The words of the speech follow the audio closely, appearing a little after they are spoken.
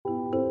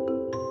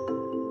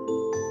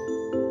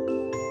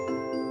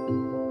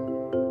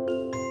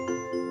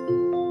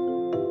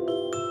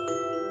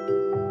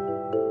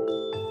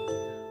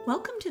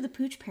Welcome to the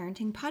Pooch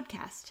Parenting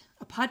Podcast,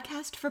 a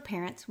podcast for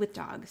parents with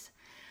dogs.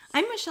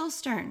 I'm Michelle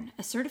Stern,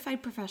 a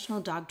certified professional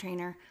dog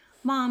trainer,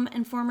 mom,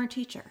 and former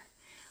teacher.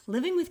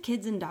 Living with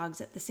kids and dogs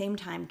at the same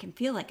time can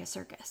feel like a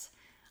circus.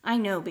 I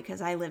know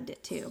because I lived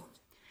it too.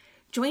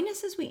 Join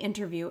us as we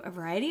interview a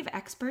variety of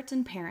experts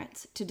and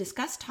parents to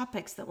discuss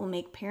topics that will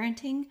make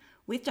parenting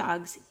with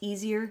dogs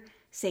easier,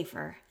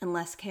 safer, and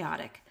less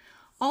chaotic,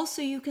 all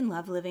so you can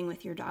love living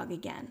with your dog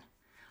again.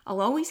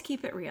 I'll always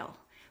keep it real,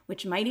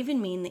 which might even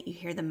mean that you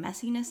hear the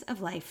messiness of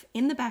life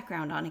in the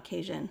background on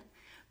occasion,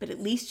 but at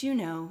least you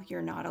know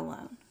you're not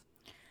alone.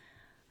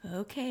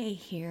 Okay,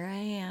 here I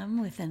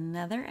am with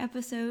another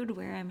episode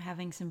where I'm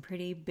having some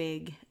pretty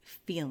big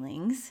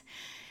feelings.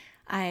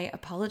 I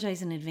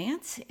apologize in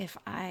advance if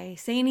I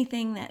say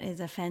anything that is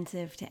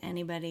offensive to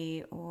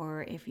anybody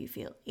or if you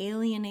feel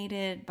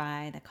alienated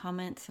by the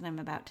comments that I'm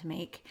about to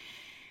make.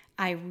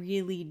 I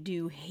really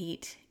do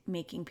hate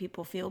making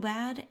people feel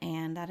bad,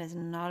 and that is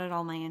not at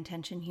all my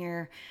intention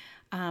here.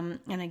 And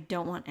I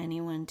don't want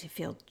anyone to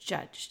feel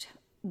judged.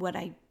 What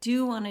I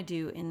do want to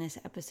do in this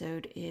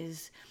episode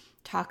is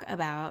talk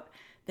about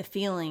the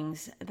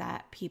feelings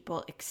that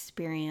people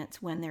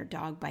experience when their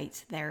dog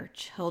bites their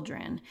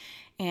children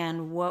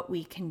and what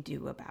we can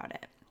do about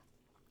it.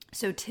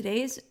 So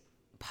today's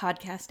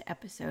podcast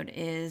episode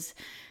is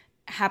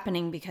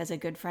happening because a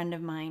good friend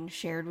of mine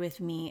shared with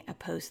me a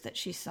post that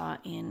she saw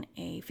in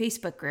a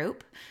Facebook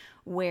group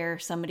where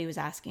somebody was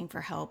asking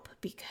for help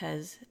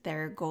because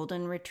their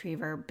golden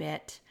retriever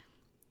bit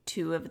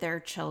two of their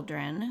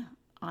children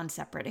on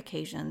separate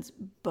occasions,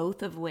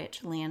 both of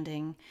which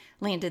landed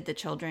the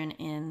children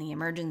in the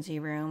emergency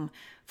room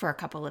for a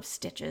couple of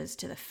stitches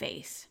to the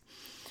face.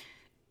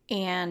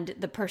 And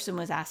the person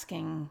was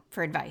asking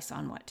for advice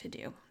on what to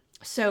do.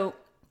 So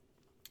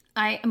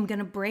I am going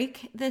to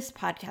break this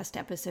podcast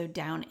episode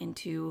down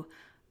into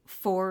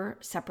 4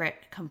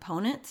 separate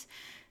components.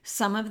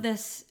 Some of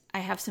this, I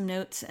have some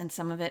notes, and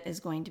some of it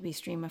is going to be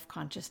stream of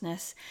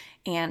consciousness.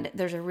 And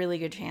there's a really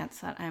good chance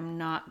that I'm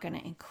not going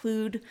to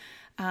include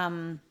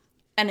an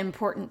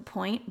important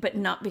point, but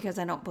not because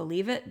I don't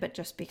believe it, but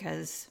just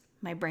because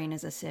my brain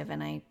is a sieve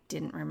and I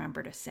didn't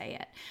remember to say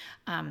it.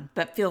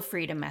 But feel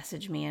free to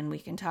message me and we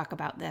can talk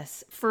about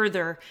this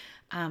further.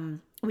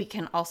 We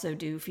can also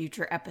do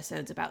future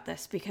episodes about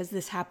this because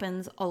this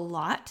happens a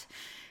lot.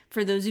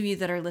 For those of you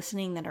that are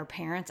listening that are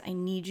parents, I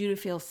need you to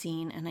feel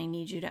seen and I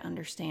need you to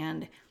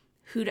understand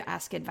who to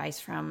ask advice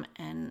from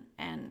and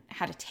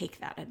how to take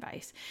that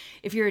advice.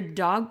 If you're a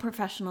dog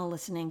professional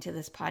listening to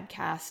this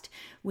podcast,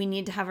 we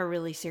need to have a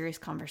really serious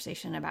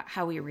conversation about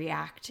how we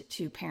react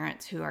to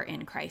parents who are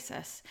in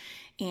crisis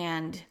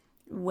and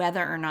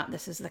whether or not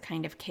this is the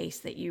kind of case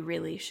that you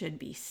really should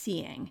be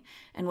seeing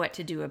and what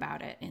to do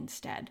about it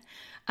instead.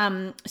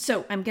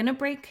 So I'm going to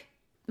break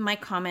my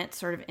comments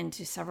sort of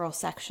into several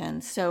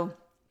sections. So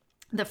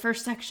the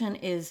first section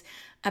is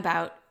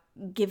about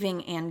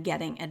giving and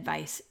getting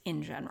advice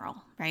in general,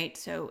 right?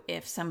 So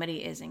if somebody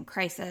is in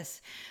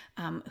crisis,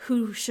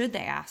 who should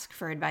they ask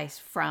for advice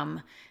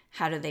from?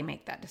 How do they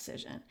make that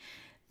decision?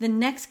 The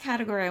next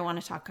category I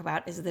want to talk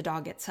about is the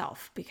dog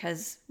itself,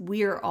 because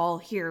we are all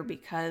here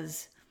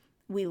because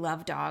we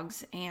love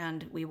dogs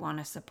and we want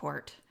to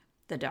support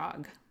the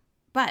dog.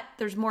 But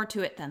there's more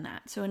to it than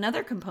that. So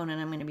another component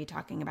I'm going to be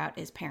talking about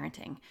is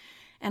parenting.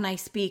 And I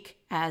speak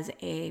as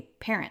a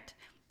parent.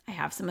 I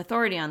have some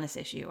authority on this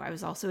issue. I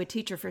was also a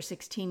teacher for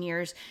 16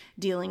 years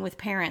dealing with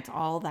parents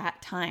all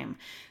that time.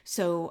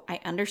 So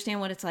I understand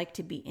what it's like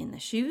to be in the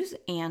shoes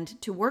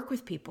and to work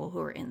with people who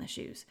are in the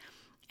shoes.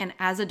 And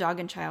as a dog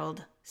and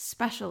child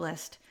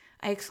specialist,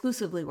 I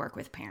exclusively work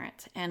with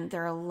parents. And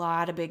there are a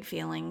lot of big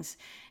feelings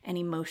and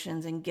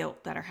emotions and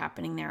guilt that are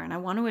happening there. And I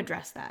want to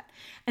address that.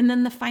 And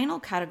then the final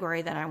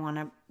category that I want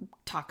to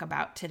talk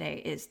about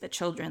today is the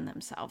children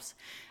themselves,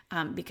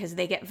 because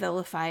they get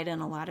vilified in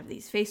a lot of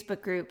these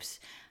Facebook groups.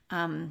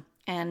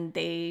 And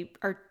they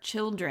are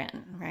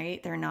children,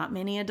 right? They're not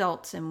many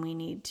adults, and we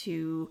need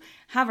to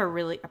have a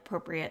really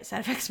appropriate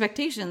set of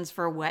expectations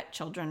for what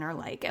children are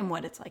like and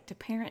what it's like to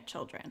parent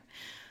children.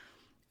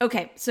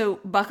 Okay, so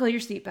buckle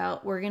your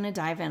seatbelt. We're going to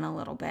dive in a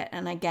little bit.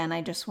 And again,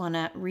 I just want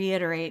to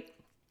reiterate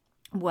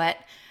what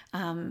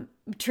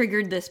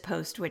triggered this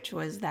post, which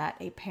was that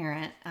a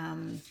parent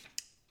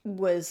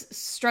was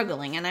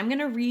struggling. And I'm going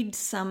to read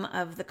some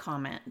of the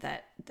comment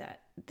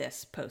that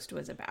this post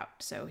was about.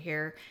 So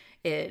here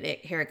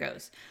it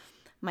goes.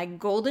 My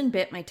golden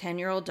bit my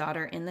 10-year-old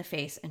daughter in the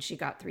face and she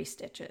got 3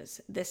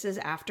 stitches. This is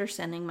after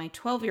sending my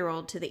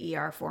 12-year-old to the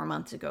ER 4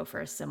 months ago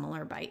for a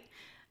similar bite.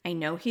 I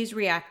know he's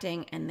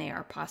reacting and they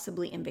are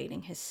possibly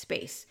invading his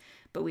space,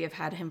 but we have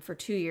had him for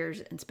 2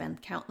 years and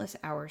spent countless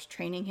hours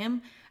training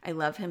him. I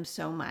love him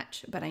so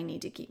much, but I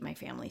need to keep my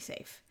family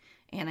safe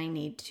and I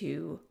need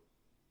to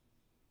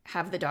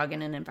have the dog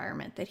in an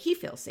environment that he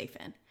feels safe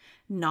in.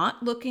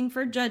 Not looking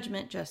for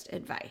judgment, just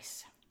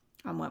advice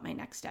on what my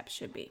next steps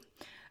should be.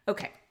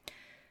 Okay,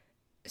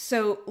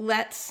 so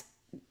let's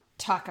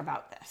talk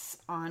about this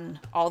on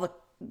all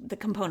the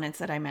components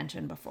that I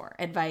mentioned before.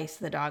 Advice,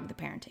 the dog, the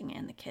parenting,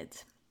 and the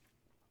kids.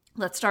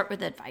 Let's start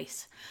with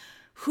advice.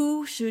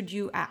 who should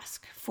you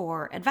ask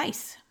for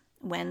advice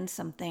when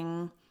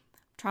something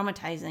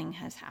traumatizing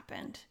has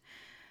happened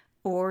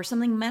or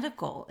something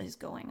medical is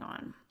going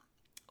on?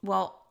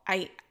 Well,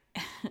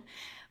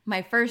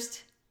 my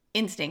first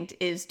instinct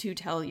is to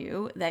tell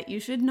you that you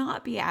should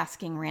not be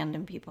asking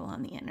random people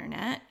on the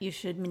internet. You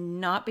should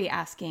not be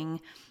asking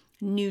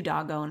new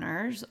dog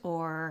owners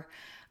or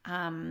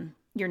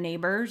your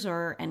neighbors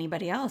or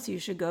anybody else. You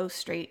should go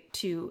straight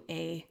to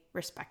a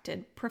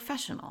respected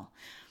professional.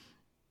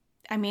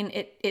 I mean,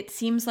 it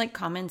seems like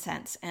common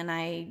sense, and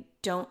I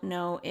don't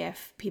know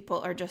if people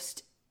are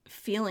just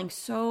feeling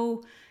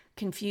so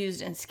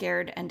confused and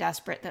scared and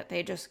desperate that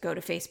they just go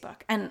to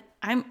Facebook. And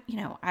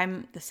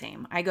I'm the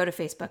same. I go to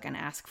Facebook and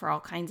ask for all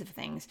kinds of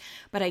things,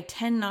 but I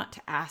tend not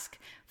to ask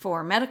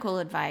for medical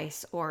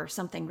advice or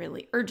something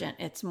really urgent.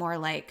 It's more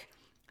like,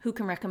 who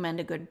can recommend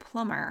a good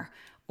plumber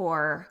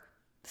or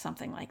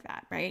something like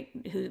that, right?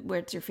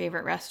 Where's your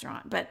favorite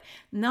restaurant? But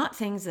not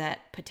things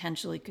that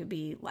potentially could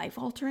be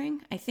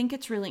life-altering. I think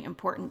it's really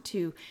important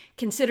to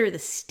consider the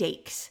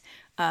stakes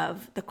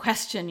of the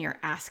question you're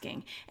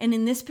asking. And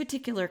in this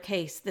particular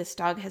case, this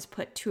dog has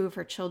put 2 of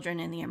her children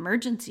in the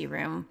emergency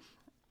room.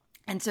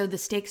 And so the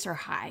stakes are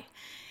high.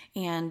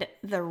 And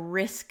the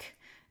risk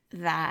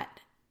that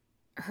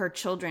her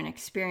children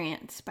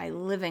experience by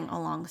living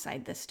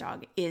alongside this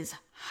dog is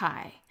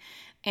high.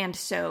 And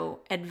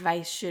so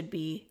advice should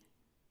be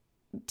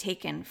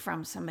taken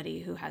from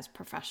somebody who has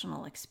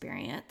professional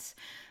experience,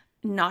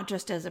 not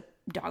just as a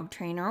dog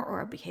trainer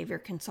or a behavior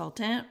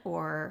consultant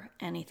or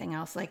anything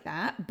else like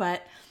that,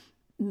 but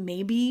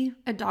maybe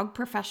a dog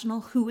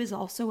professional who is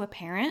also a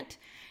parent.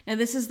 Now,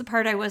 this is the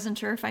part I wasn't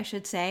sure if I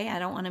should say. I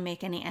don't want to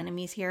make any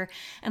enemies here.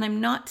 And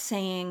I'm not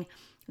saying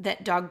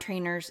that dog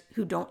trainers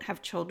who don't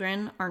have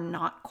children are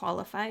not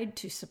qualified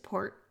to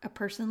support a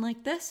person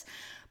like this.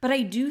 But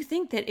I do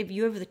think that if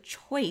you have the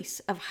choice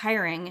of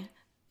hiring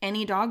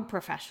any dog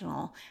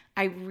professional,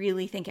 I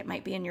really think it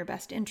might be in your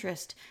best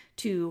interest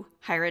to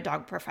hire a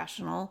dog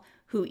professional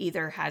who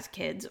either has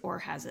kids or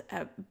has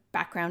a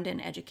background in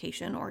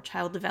education or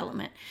child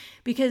development,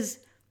 because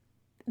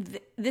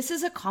this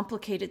is a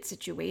complicated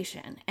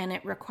situation and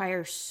it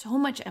requires so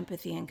much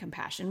empathy and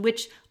compassion,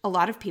 which a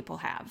lot of people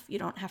have. You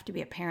don't have to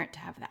be a parent to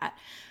have that.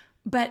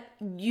 But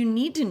you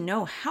need to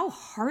know how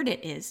hard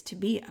it is to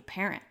be a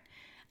parent.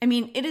 I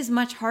mean, it is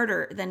much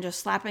harder than just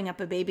slapping up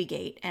a baby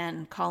gate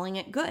and calling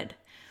it good,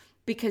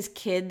 because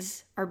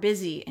kids are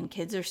busy and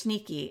kids are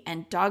sneaky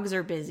and dogs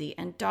are busy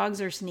and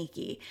dogs are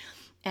sneaky.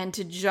 And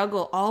to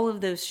juggle all of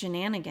those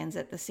shenanigans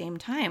at the same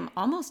time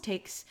almost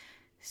takes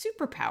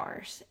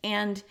superpowers.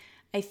 And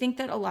I think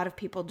that a lot of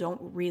people don't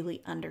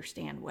really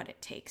understand what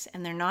it takes,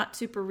 and they're not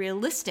super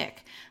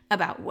realistic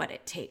about what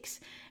it takes.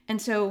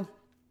 And so,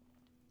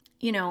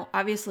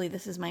 obviously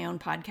this is my own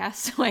podcast,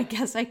 so I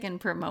guess I can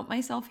promote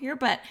myself here.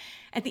 But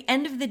at the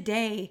end of the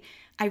day,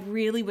 I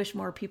really wish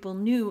more people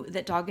knew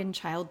that dog and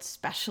child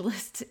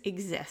specialists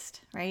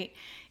exist, right?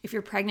 If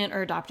you're pregnant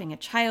or adopting a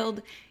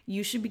child,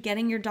 you should be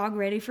getting your dog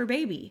ready for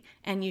baby,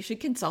 and you should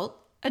consult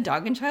a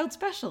dog and child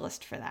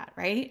specialist for that,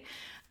 right?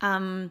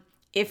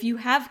 If you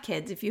have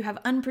kids, if you have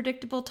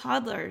unpredictable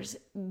toddlers,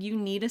 you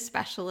need a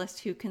specialist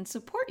who can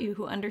support you,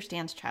 who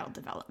understands child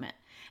development.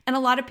 And a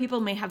lot of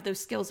people may have those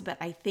skills, but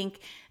I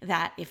think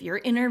that if you're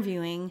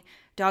interviewing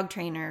dog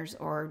trainers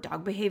or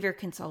dog behavior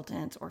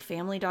consultants or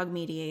family dog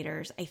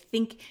mediators, I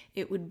think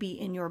it would be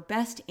in your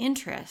best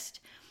interest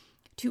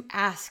to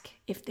ask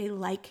if they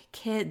like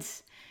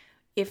kids,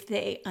 if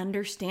they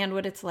understand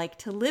what it's like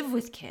to live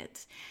with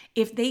kids,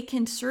 if they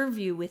can serve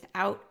you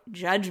without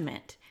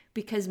judgment,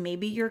 because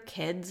maybe your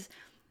kids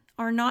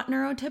are not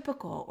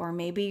neurotypical, or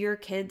maybe your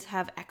kids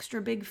have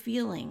extra big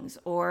feelings,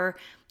 or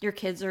your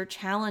kids are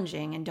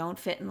challenging and don't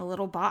fit in the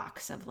little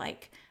box of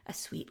like a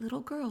sweet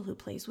little girl who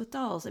plays with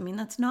dolls. I mean,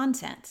 that's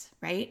nonsense,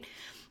 right?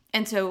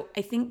 And so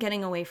I think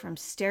getting away from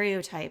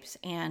stereotypes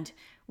and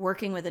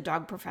working with a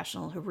dog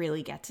professional who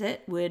really gets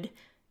it would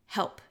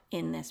help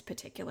in this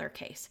particular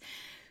case.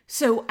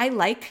 So I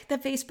like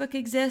that Facebook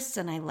exists,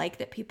 and I like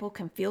that people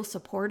can feel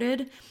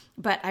supported,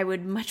 but I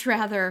would much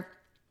rather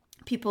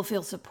people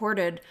feel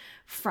supported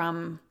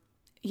from,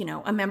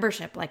 a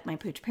membership like my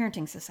Pooch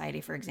Parenting Society,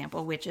 for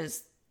example, which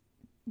is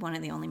one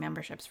of the only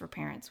memberships for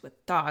parents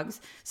with dogs,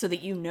 so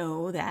that you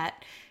know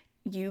that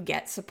you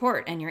get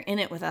support and you're in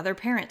it with other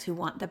parents who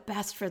want the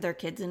best for their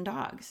kids and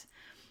dogs.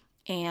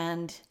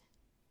 And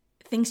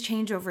things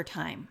change over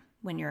time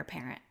when you're a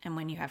parent and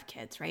when you have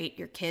kids, right?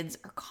 Your kids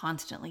are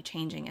constantly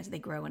changing as they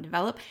grow and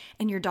develop,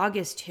 and your dog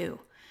is too.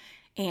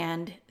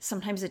 And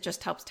sometimes it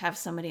just helps to have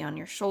somebody on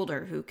your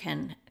shoulder who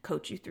can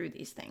coach you through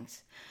these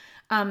things.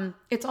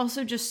 It's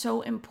also just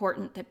so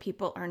important that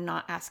people are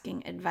not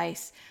asking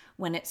advice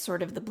when it's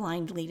sort of the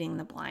blind leading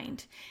the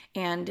blind.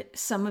 And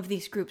some of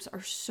these groups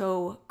are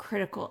so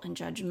critical and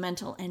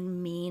judgmental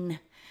and mean.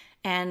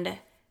 And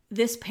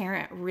this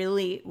parent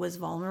really was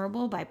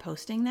vulnerable by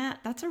posting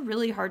that. That's a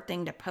really hard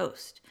thing to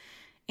post.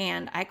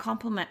 And I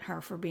compliment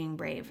her for being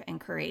brave and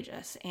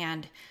courageous.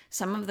 And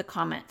some of the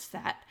comments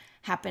that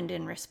happened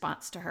in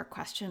response to her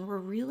question were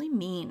really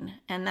mean.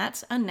 And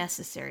that's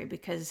unnecessary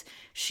because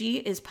she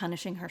is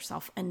punishing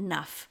herself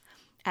enough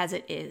as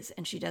it is,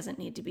 and she doesn't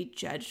need to be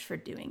judged for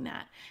doing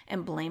that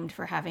and blamed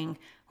for having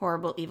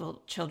horrible,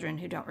 evil children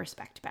who don't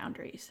respect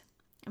boundaries.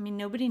 I mean,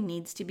 nobody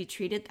needs to be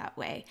treated that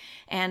way.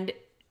 And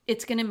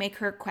it's going to make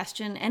her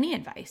question any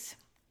advice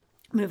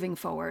moving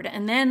forward.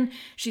 And then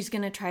she's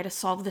going to try to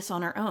solve this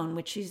on her own,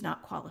 which she's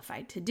not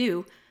qualified to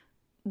do,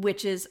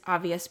 which is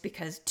obvious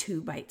because 2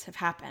 bites have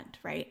happened,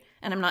 right?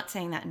 And I'm not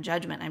saying that in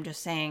judgment. I'm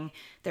just saying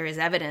there is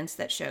evidence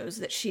that shows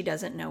that she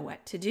doesn't know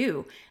what to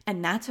do.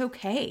 And that's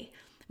okay.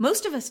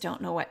 Most of us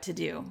don't know what to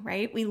do,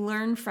 right? We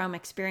learn from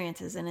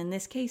experiences. And in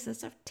this case,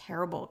 it's a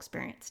terrible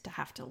experience to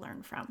have to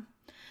learn from.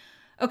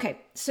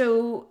 Okay,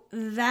 so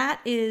that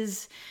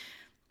is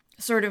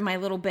sort of my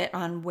little bit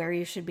on where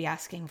you should be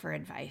asking for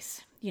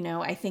advice. You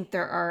know, I think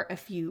there are a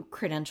few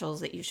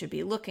credentials that you should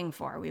be looking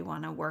for. We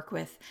want to work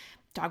with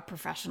dog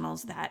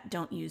professionals that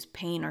don't use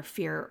pain or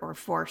fear or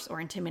force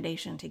or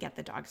intimidation to get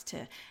the dogs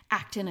to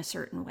act in a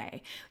certain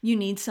way. You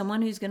need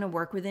someone who's going to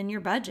work within your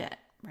budget,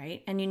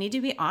 right? And you need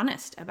to be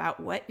honest about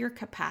what your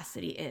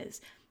capacity is.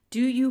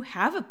 Do you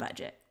have a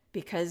budget?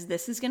 Because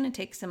this is going to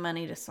take some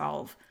money to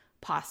solve,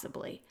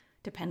 possibly,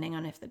 depending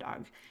on if the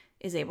dog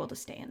is able to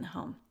stay in the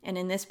home. And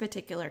in this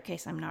particular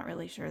case, I'm not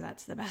really sure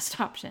that's the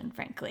best option,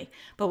 frankly,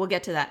 but we'll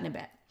get to that in a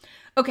bit.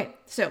 Okay,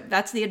 so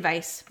that's the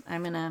advice.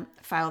 I'm going to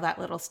file that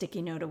little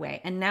sticky note away.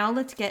 And now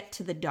let's get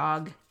to the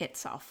dog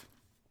itself.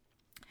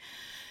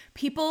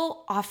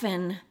 People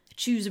often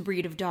choose a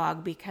breed of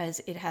dog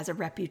because it has a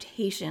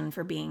reputation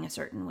for being a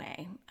certain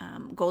way.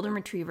 Golden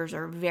Retrievers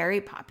are a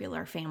very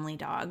popular family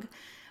dog,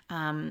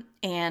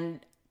 and,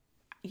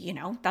 you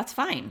know, that's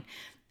fine.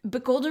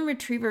 But Golden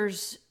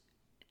Retrievers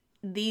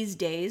these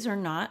days are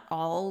not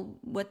all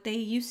what they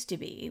used to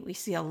be. We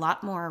see a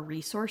lot more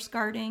resource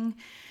guarding.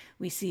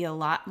 We see a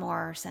lot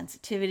more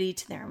sensitivity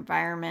to their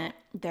environment.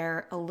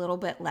 They're a little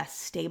bit less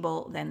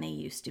stable than they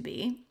used to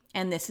be.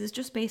 And this is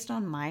just based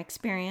on my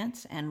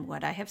experience and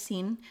what I have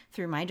seen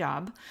through my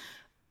job.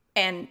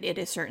 And it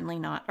is certainly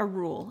not a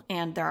rule.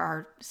 And there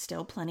are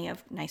still plenty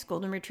of nice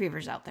Golden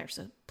Retrievers out there.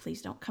 So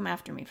please don't come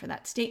after me for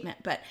that statement.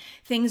 But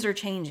things are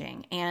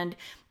changing. And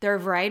there are a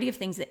variety of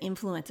things that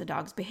influence a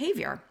dog's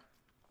behavior.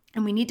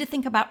 And we need to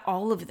think about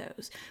all of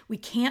those. We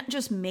can't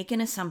just make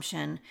an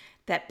assumption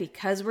that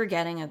because we're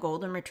getting a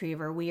Golden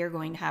Retriever, we are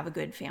going to have a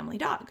good family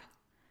dog.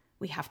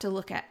 We have to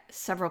look at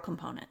several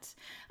components.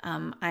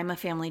 I'm a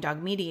family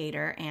dog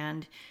mediator,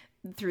 and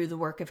through the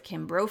work of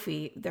Kim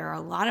Brophy, there are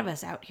a lot of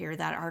us out here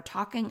that are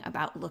talking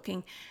about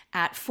looking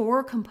at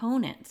 4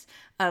 components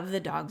of the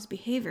dog's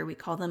behavior. We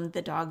call them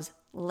the dog's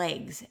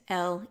legs,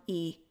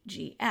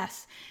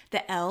 L-E-G-S.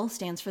 The L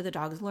stands for the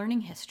dog's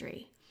learning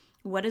history.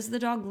 What has the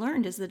dog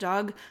learned? Is the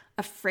dog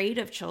afraid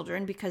of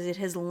children because it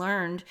has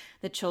learned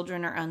that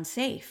children are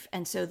unsafe?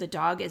 And so the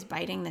dog is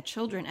biting the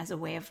children as a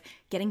way of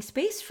getting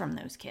space from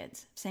those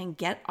kids, saying,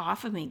 get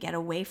off of me, get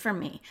away from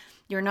me.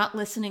 You're not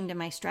listening to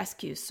my stress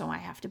cues, so I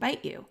have to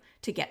bite you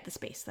to get the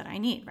space that I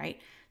need, right?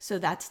 So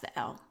that's the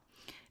L.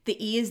 The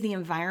E is the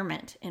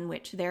environment in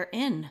which they're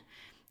in.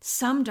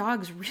 Some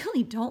dogs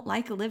really don't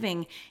like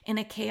living in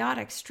a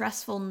chaotic,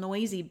 stressful,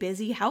 noisy,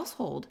 busy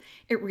household.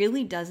 It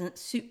really doesn't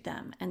suit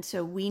them. And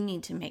so we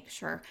need to make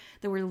sure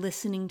that we're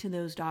listening to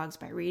those dogs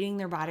by reading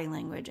their body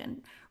language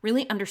and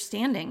really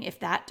understanding if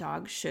that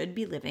dog should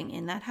be living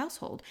in that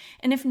household.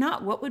 And if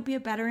not, what would be a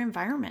better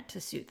environment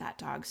to suit that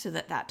dog so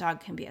that that dog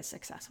can be as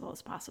successful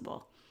as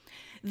possible.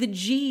 The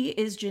G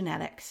is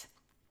genetics.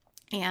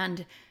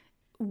 And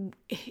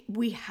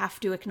we have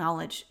to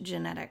acknowledge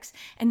genetics,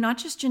 and not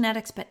just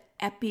genetics, but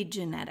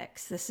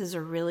epigenetics. This is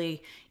a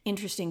really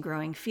interesting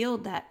growing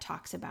field that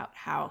talks about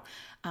how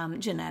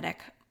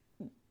genetic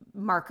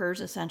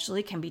markers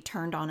essentially can be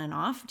turned on and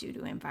off due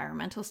to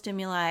environmental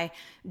stimuli,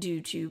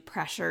 due to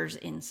pressures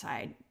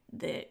inside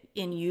the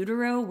in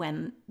utero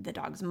when the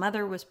dog's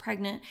mother was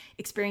pregnant.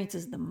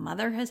 Experiences the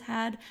mother has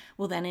had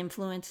will then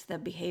influence the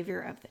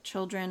behavior of the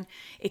children.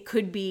 It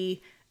could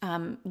be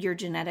your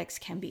genetics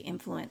can be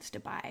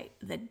influenced by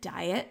the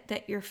diet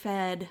that you're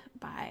fed,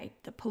 by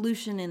the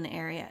pollution in the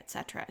area,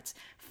 etc. It's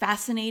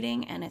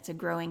fascinating and it's a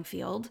growing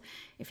field.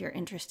 If you're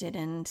interested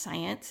in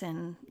science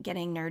and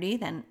getting nerdy,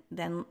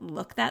 then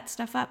look that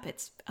stuff up.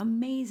 It's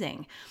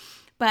amazing.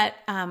 But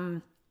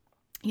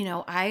you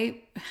know,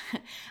 I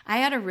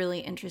had a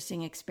really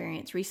interesting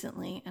experience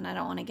recently, and I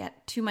don't want to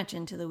get too much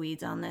into the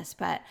weeds on this,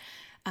 but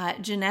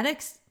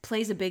genetics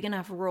plays a big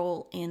enough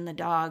role in the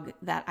dog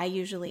that I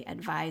usually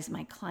advise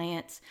my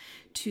clients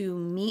to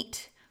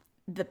meet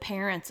the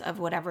parents of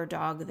whatever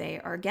dog they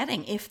are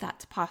getting, if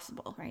that's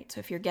possible, right? So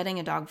if you're getting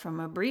a dog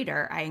from a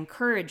breeder, I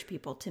encourage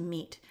people to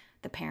meet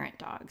the parent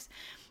dogs.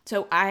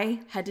 So I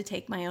had to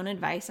take my own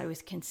advice. I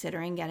was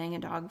considering getting a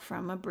dog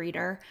from a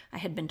breeder. I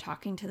had been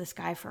talking to this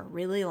guy for a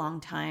really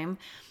long time.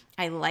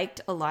 I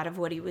liked a lot of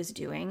what he was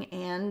doing,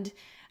 and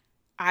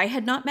I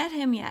had not met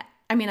him yet.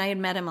 I mean, I had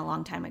met him a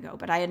long time ago,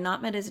 but I had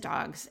not met his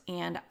dogs.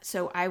 And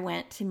so I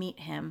went to meet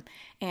him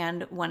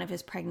and one of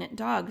his pregnant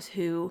dogs,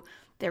 who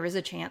there was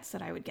a chance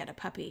that I would get a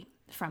puppy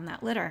from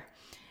that litter.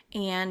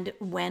 And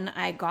when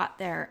I got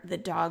there, the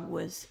dog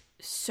was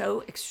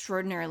so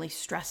extraordinarily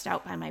stressed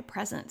out by my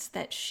presence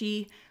that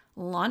she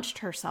launched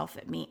herself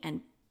at me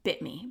and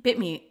bit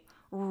me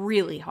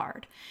really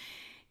hard.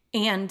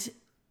 And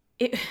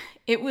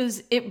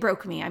it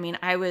broke me. I mean,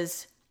 I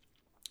was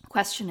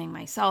questioning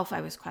myself.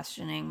 I was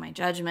questioning my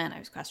judgment. I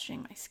was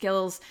questioning my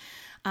skills.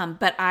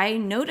 But I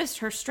noticed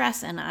her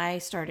stress and I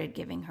started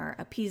giving her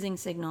appeasing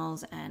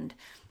signals, and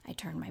I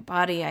turned my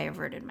body. I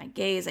averted my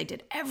gaze. I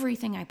did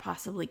everything I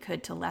possibly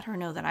could to let her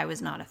know that I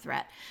was not a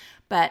threat.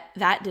 But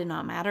that did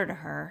not matter to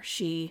her.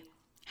 She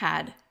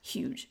had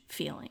huge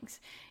feelings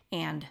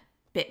and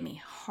bit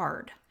me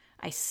hard.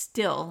 I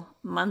still,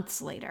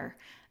 months later,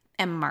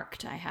 am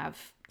marked. I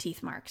have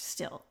teeth marks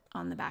still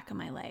on the back of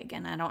my leg,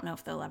 and I don't know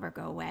if they'll ever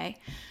go away.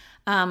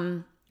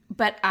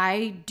 But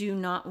I do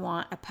not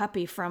want a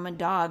puppy from a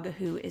dog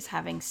who is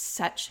having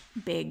such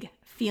big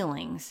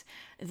feelings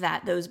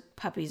that those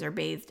puppies are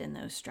bathed in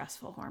those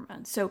stressful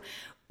hormones. So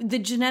the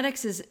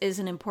genetics is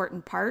an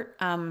important part.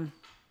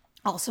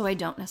 Also, I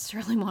don't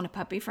necessarily want a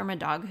puppy from a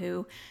dog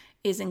who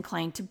is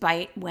inclined to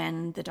bite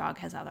when the dog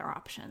has other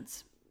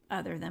options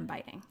other than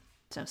biting.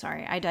 So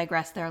sorry, I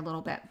digressed there a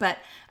little bit, but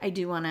I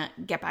do want to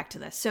get back to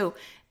this. So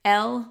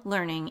L,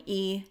 learning,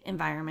 E,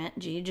 environment,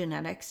 G,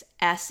 genetics,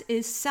 S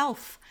is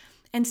self.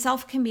 And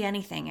self can be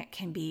anything. It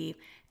can be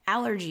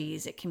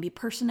allergies, it can be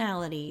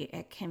personality,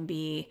 it can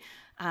be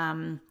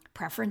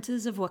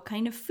preferences of what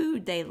kind of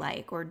food they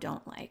like or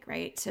don't like,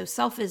 right? So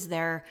self is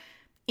their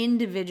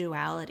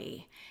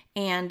individuality.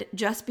 And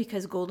just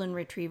because golden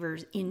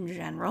retrievers in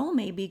general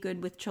may be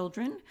good with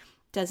children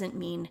doesn't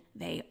mean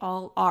they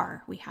all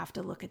are. We have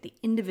to look at the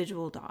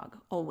individual dog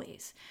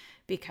always,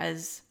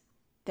 because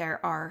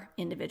there are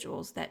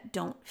individuals that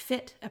don't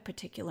fit a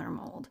particular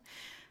mold.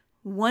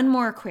 One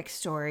more quick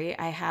story.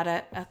 I had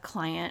a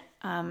client,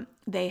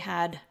 they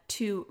had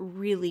two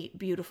really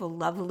beautiful,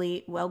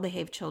 lovely,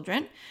 well-behaved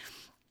children.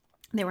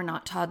 They were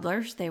not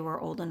toddlers. They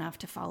were old enough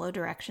to follow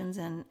directions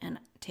and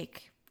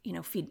take,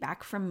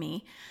 feedback from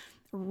me.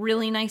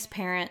 Really nice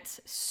parents,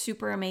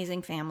 super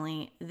amazing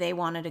family. They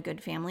wanted a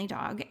good family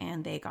dog,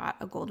 and they got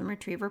a golden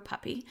retriever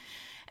puppy.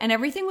 And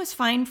everything was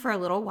fine for a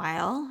little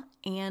while,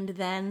 and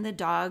then the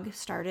dog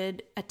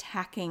started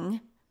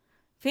attacking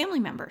family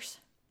members.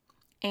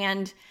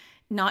 And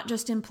not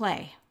just in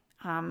play,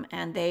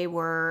 and they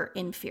were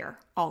in fear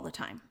all the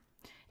time.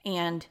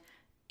 And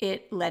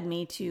it led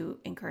me to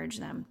encourage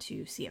them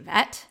to see a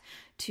vet,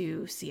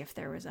 to see if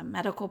there was a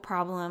medical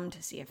problem,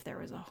 to see if there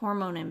was a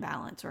hormone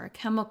imbalance or a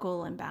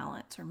chemical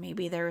imbalance, or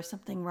maybe there was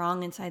something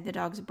wrong inside the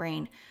dog's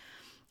brain.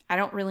 I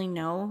don't really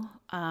know.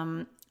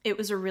 It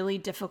was a really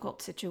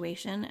difficult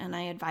situation, and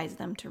I advised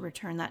them to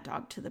return that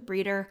dog to the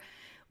breeder,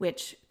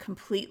 which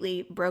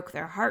completely broke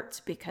their hearts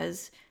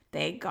because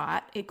they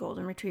got a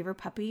golden retriever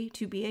puppy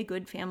to be a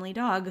good family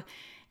dog,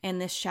 and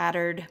this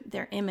shattered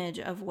their image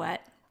of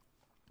what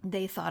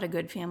they thought a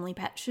good family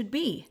pet should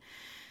be.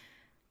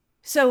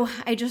 So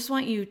I just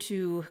want you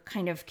to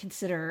kind of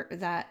consider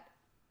that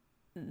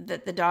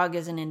the dog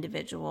is an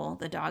individual.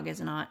 The dog is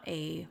not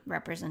a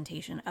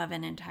representation of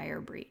an entire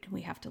breed.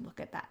 We have to look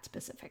at that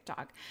specific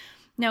dog.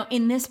 Now,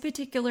 in this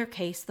particular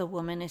case, the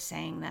woman is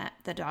saying that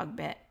the dog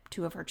bit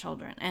two of her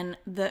children. And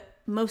the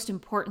most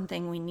important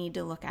thing we need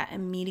to look at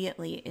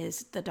immediately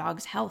is the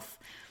dog's health.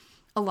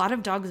 A lot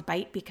of dogs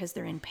bite because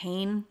they're in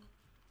pain.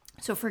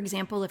 So for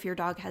example, if your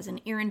dog has an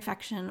ear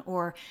infection,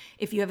 or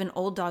if you have an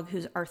old dog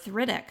who's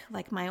arthritic,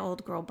 like my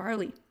old girl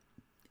Barley,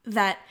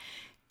 that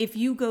if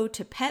you go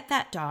to pet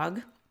that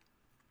dog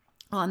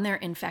on their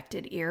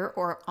infected ear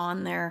or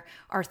on their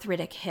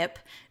arthritic hip,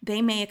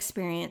 they may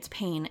experience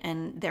pain,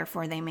 and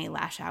therefore they may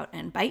lash out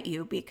and bite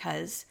you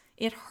because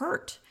it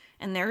hurt.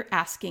 And they're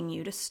asking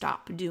you to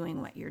stop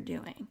doing what you're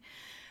doing.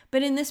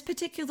 But in this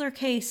particular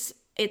case,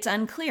 it's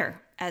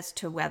unclear as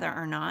to whether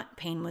or not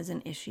pain was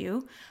an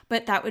issue,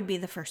 but that would be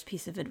the first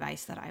piece of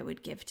advice that I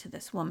would give to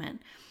this woman.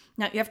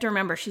 Now, you have to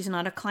remember, she's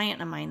not a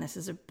client of mine. This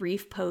is a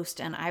brief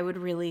post, and I would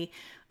really,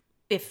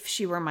 if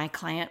she were my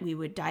client, we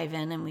would dive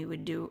in and we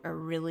would do a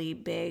really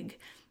big,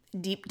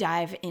 deep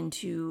dive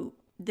into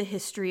the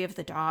history of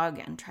the dog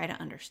and try to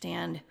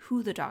understand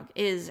who the dog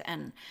is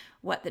and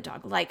what the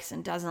dog likes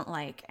and doesn't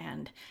like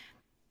and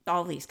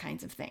all these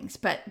kinds of things.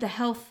 But the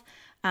health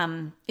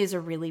is a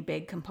really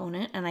big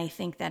component, and I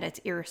think that it's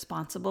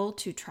irresponsible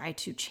to try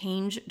to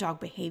change dog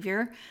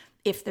behavior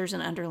if there's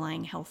an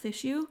underlying health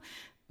issue,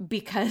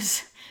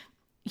 because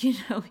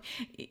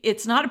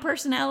it's not a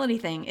personality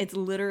thing. It's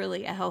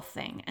literally a health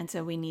thing. And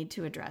so we need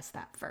to address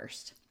that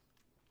first.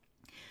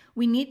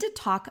 We need to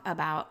talk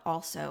about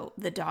also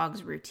the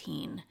dog's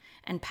routine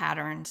and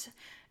patterns,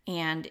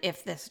 and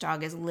if this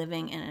dog is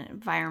living in an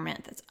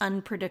environment that's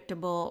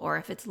unpredictable, or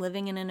if it's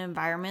living in an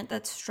environment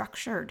that's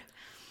structured.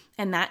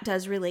 And that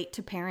does relate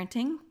to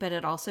parenting, but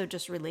it also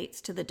just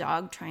relates to the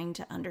dog trying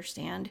to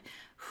understand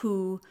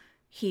who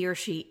he or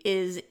she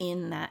is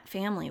in that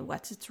family.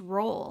 What's its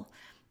role?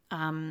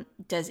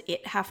 Does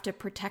it have to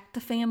protect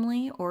the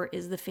family, or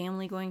is the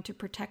family going to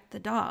protect the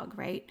dog,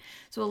 right?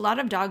 So a lot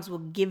of dogs will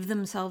give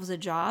themselves a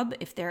job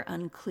if they're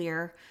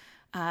unclear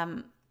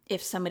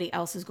if somebody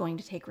else is going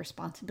to take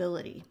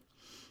responsibility.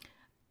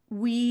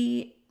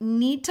 We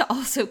need to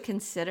also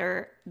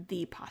consider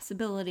the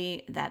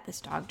possibility that this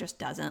dog just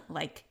doesn't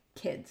like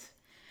kids.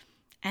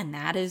 And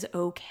that is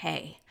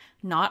okay.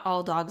 Not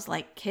all dogs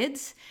like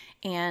kids,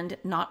 and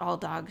not all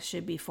dogs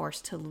should be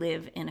forced to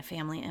live in a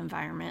family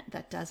environment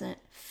that doesn't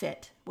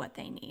fit what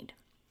they need.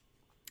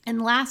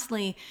 And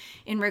lastly,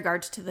 in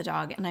regards to the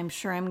dog, and I'm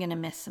sure I'm going to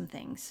miss some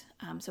things,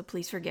 so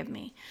please forgive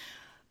me.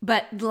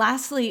 But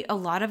lastly, a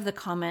lot of the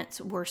comments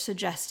were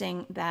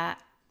suggesting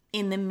that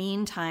in the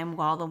meantime,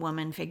 while the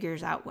woman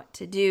figures out what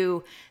to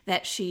do,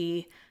 that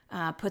she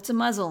puts a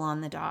muzzle on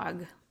the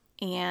dog.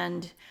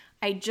 And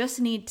I just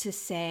need to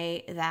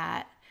say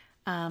that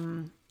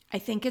I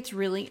think it's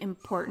really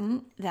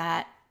important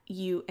that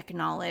you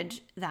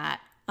acknowledge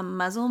that a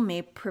muzzle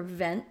may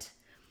prevent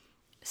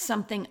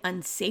something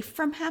unsafe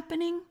from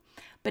happening,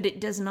 but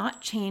it does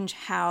not change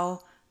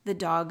how the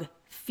dog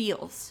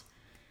feels.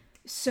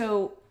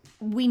 So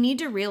we need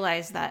to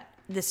realize that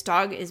this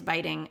dog is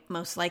biting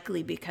most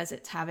likely because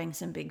it's having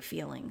some big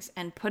feelings,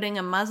 and putting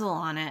a muzzle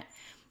on it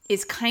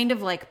is kind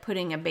of like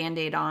putting a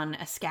Band-Aid on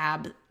a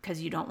scab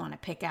because you don't want to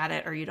pick at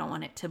it or you don't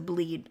want it to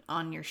bleed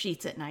on your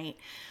sheets at night.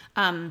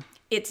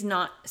 It's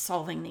not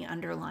solving the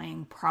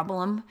underlying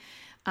problem,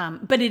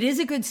 but it is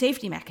a good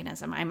safety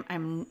mechanism.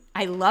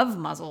 I love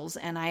muzzles,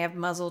 and I have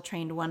muzzle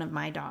trained one of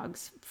my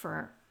dogs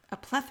for a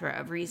plethora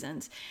of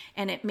reasons,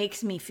 and it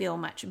makes me feel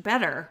much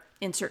better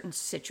in certain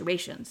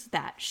situations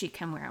that she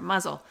can wear a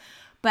muzzle.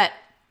 But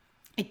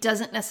it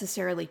doesn't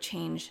necessarily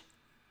change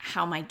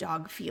how my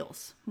dog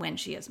feels when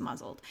she is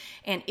muzzled.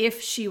 And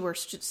if she were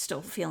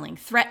still feeling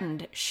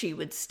threatened, she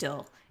would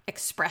still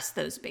express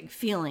those big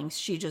feelings.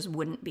 She just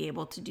wouldn't be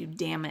able to do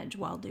damage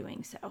while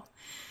doing so.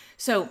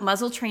 So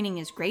muzzle training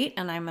is great,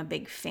 and I'm a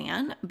big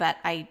fan, but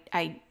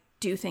I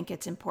do think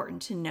it's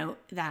important to note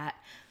that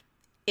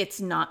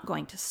it's not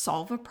going to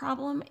solve a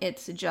problem.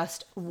 It's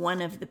just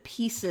one of the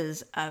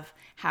pieces of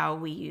how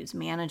we use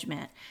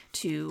management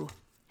to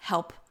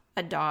help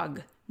a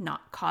dog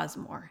not cause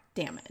more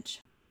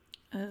damage.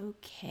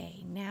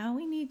 Okay, now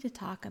we need to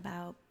talk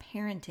about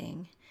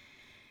parenting,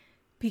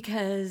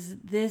 because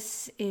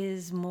this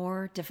is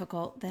more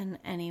difficult than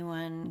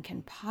anyone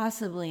can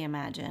possibly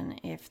imagine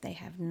if they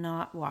have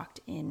not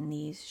walked in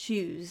these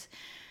shoes.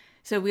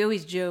 So we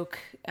always joke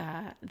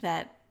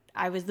that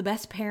I was the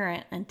best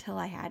parent until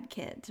I had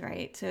kids,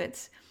 right? So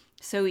it's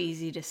so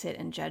easy to sit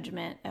in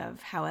judgment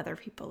of how other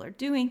people are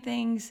doing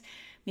things.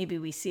 Maybe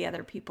we see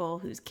other people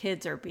whose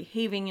kids are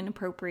behaving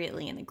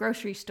inappropriately in the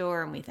grocery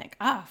store, and we think,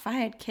 if I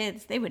had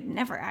kids, they would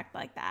never act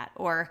like that.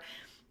 Or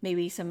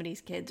maybe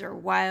somebody's kids are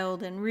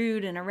wild and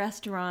rude in a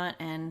restaurant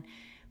and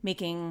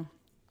making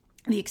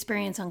the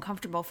experience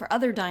uncomfortable for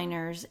other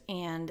diners,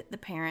 and the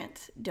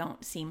parents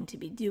don't seem to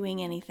be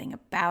doing anything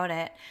about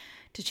it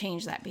to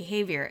change that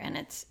behavior. And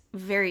it's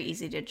very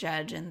easy to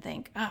judge and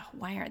think,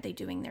 why aren't they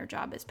doing their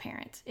job as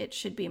parents? It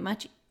should be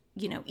much,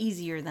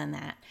 easier than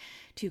that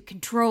to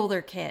control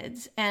their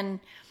kids. And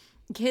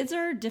kids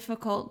are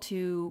difficult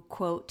to,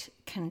 quote,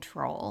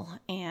 control.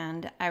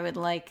 And I would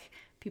like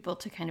people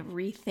to kind of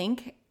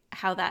rethink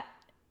how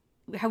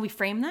we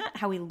frame that,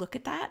 how we look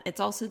at that. It's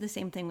also the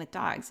same thing with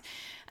dogs.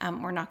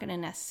 We're not going to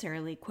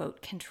necessarily,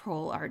 quote,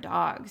 control our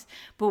dogs.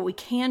 But what we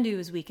can do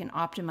is we can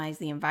optimize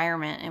the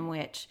environment in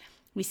which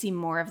we see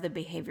more of the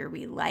behavior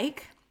we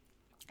like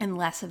and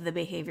less of the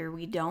behavior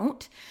we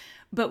don't.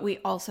 But we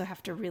also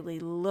have to really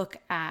look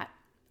at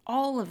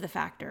all of the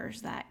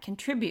factors that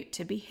contribute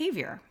to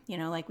behavior,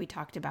 like we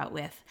talked about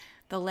with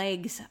the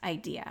legs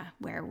idea,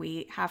 where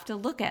we have to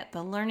look at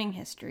the learning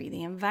history,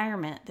 the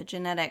environment, the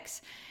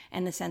genetics,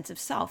 and the sense of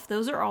self.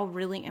 Those are all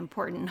really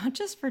important, not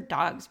just for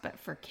dogs, but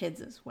for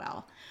kids as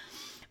well.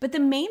 But the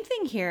main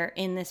thing here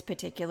in this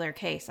particular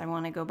case, I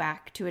want to go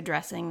back to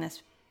addressing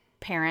this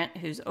parent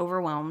who's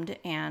overwhelmed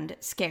and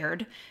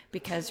scared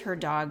because her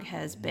dog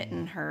has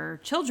bitten her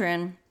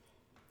children.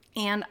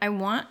 And I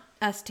want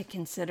us to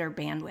consider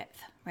bandwidth,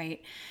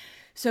 right?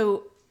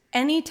 So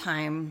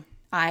anytime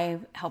I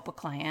help a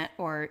client,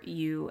 or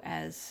you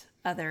as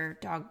other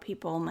dog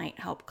people might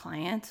help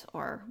clients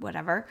or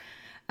whatever,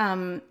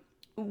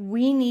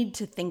 we need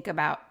to think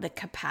about the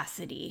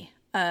capacity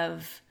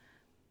of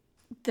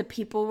the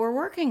people we're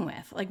working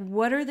with. Like,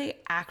 what are they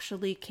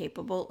actually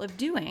capable of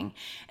doing?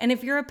 And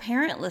if you're a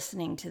parent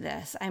listening to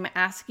this, I'm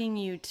asking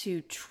you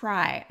to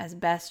try as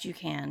best you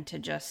can to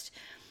just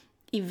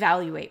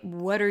evaluate,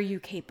 what are you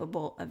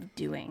capable of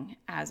doing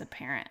as a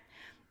parent?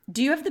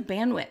 Do you have the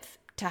bandwidth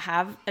to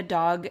have a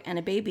dog and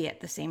a baby at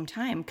the same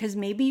time? Because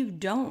maybe you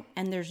don't,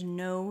 and there's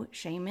no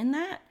shame in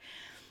that.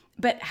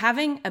 But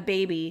having a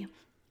baby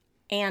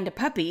and a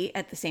puppy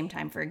at the same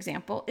time, for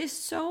example, is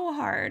so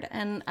hard.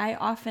 And I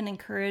often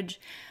encourage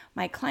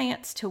my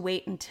clients to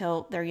wait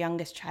until their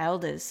youngest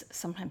child is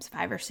sometimes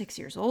 5 or 6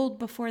 years old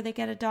before they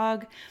get a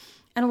dog.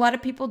 And a lot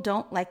of people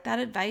don't like that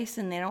advice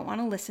and they don't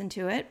want to listen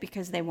to it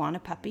because they want a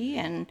puppy.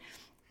 And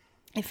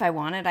if I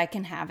want it, I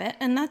can have it.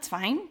 And that's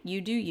fine.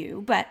 You do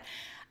you. But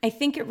I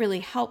think it really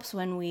helps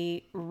when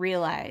we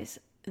realize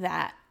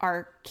that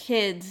our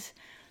kids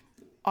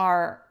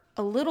are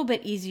a little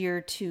bit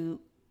easier to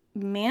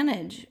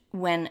manage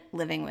when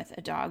living with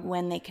a dog,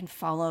 when they can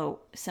follow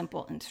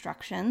simple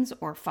instructions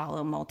or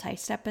follow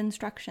multi-step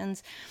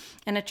instructions.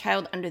 And a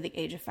child under the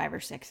age of 5 or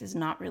 6 is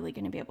not really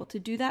going to be able to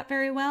do that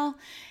very well.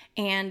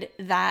 And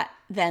that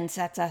then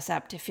sets us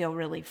up to feel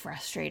really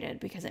frustrated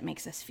because it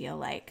makes us feel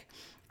like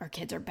our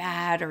kids are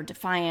bad or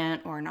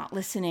defiant or not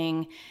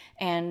listening.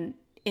 And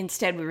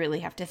instead, we really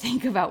have to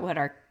think about what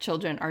our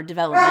children are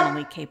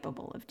developmentally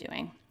capable of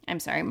doing. I'm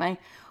sorry, my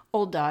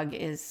old dog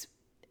is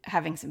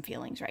having some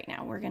feelings right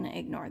now. We're going to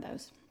ignore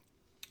those.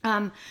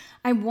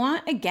 I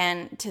want,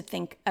 again, to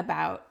think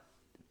about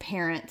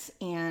parents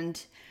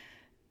and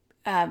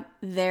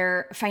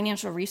their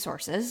financial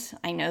resources.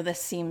 I know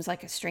this seems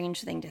like a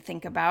strange thing to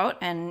think about,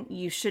 and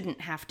you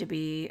shouldn't have to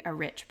be a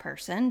rich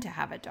person to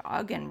have a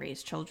dog and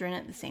raise children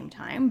at the same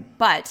time.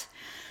 But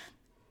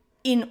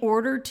in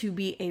order to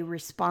be a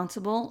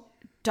responsible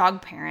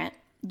dog parent,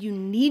 you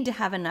need to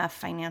have enough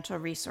financial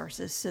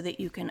resources so that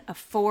you can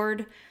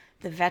afford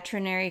the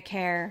veterinary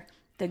care,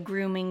 the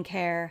grooming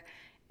care,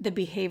 the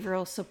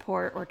behavioral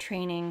support or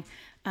training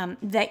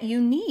that you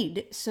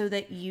need so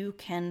that you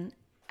can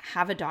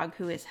have a dog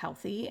who is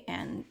healthy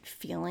and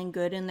feeling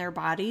good in their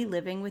body,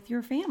 living with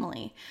your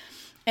family.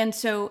 And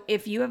so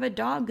if you have a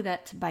dog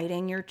that's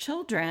biting your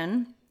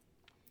children,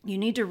 you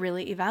need to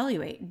really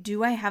evaluate,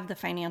 do I have the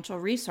financial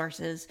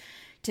resources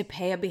to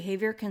pay a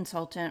behavior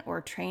consultant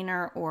or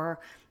trainer or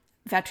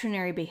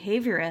veterinary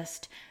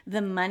behaviorist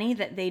the money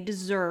that they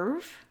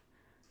deserve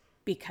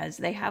because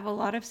they have a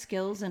lot of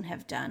skills and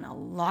have done a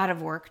lot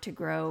of work to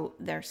grow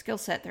their skill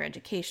set, their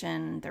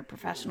education, their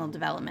professional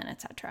development,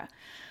 etc.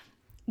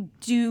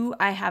 Do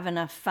I have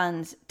enough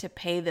funds to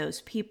pay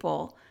those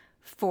people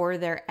for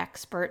their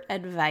expert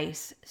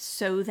advice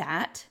so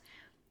that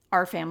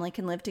our family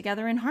can live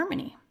together in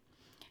harmony?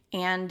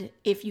 And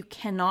if you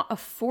cannot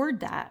afford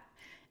that,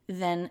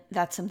 then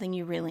that's something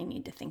you really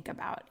need to think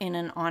about in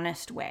an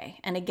honest way.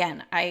 And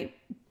again, I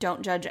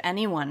don't judge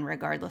anyone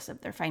regardless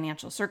of their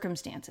financial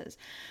circumstances.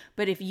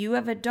 But if you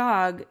have a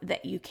dog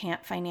that you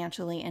can't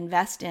financially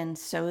invest in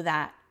so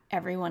that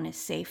everyone is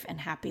safe and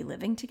happy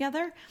living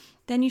together,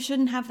 then you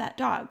shouldn't have that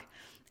dog.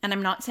 And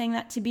I'm not saying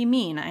that to be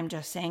mean. I'm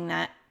just saying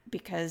that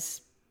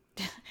because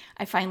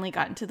I finally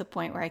gotten to the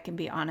point where I can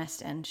be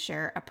honest and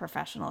share a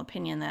professional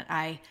opinion that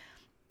I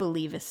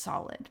believe is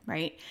solid,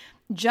 right?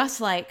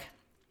 Just like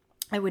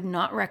I would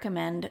not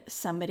recommend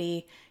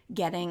somebody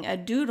getting a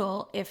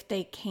doodle if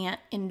they can't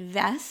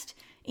invest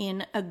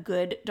in a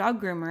good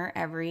dog groomer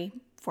every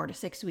 4 to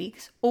 6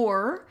 weeks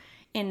or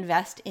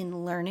invest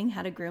in learning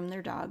how to groom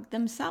their dog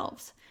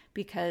themselves,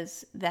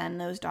 because then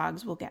those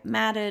dogs will get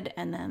matted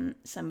and then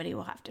somebody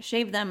will have to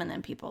shave them and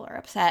then people are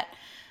upset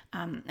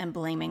and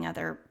blaming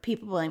other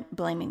people,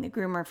 blaming the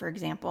groomer, for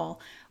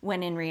example,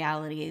 when in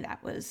reality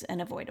that was an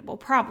avoidable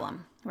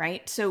problem,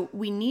 right? So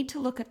we need to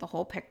look at the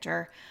whole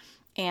picture.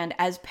 And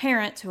as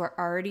parents who are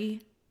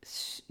already,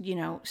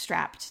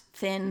 strapped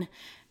thin,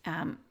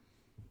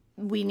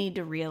 we need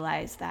to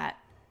realize that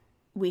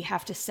we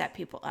have to set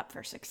people up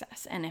for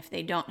success. And if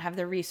they don't have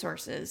the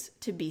resources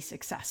to be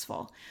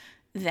successful,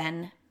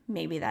 then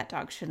maybe that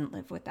dog shouldn't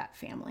live with that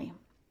family.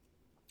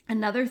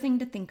 Another thing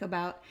to think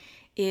about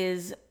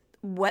is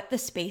what the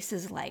space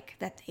is like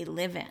that they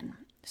live in.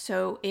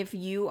 So if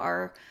you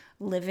are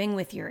living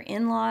with your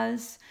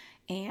in-laws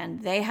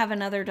and they have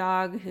another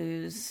dog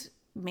who's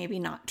maybe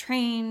not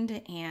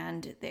trained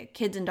and the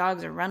kids and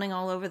dogs are running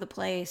all over the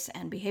place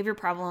and behavior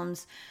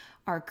problems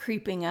are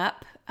creeping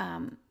up,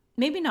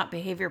 maybe not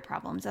behavior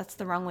problems, that's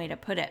the wrong way to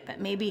put it,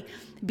 but maybe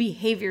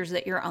behaviors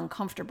that you're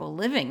uncomfortable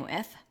living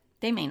with.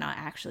 They may not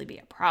actually be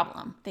a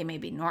problem. They may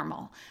be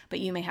normal, but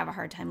you may have a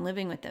hard time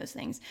living with those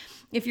things.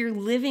 If you're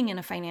living in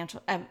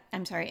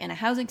in a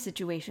housing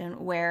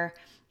situation where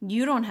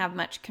you don't have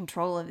much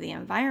control of the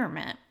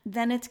environment,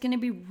 then it's going to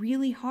be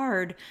really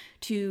hard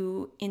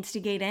to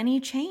instigate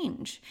any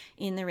change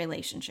in the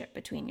relationship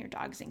between your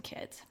dogs and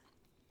kids.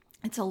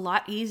 It's a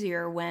lot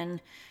easier when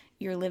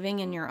you're living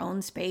in your own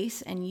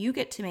space and you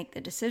get to make the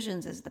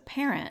decisions as the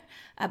parent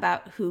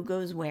about who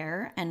goes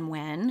where and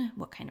when,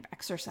 what kind of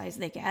exercise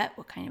they get,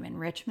 what kind of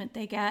enrichment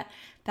they get.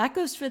 That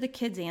goes for the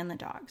kids and the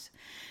dogs.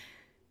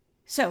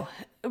 So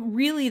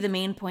really the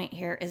main point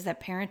here is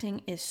that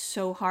parenting is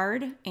so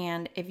hard.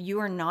 And if you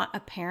are not a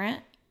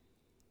parent,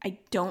 I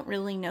don't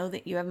really know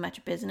that you have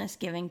much business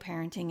giving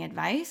parenting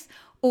advice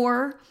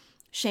or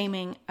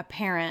shaming a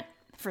parent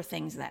for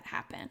things that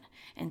happen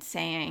and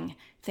saying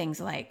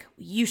things like,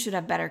 you should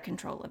have better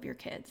control of your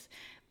kids.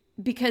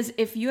 Because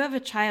if you have a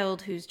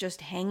child who's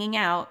just hanging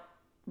out,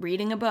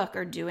 reading a book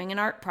or doing an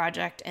art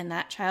project, and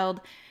that child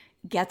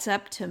gets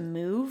up to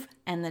move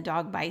and the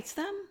dog bites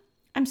them,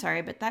 I'm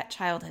sorry, but that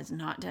child has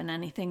not done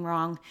anything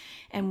wrong.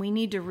 And we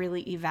need to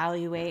really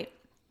evaluate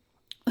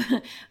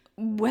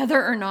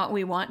whether or not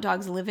we want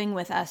dogs living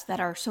with us that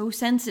are so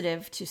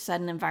sensitive to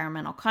sudden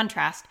environmental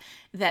contrast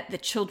that the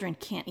children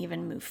can't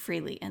even move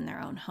freely in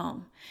their own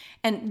home.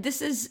 And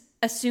this is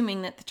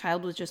assuming that the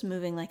child was just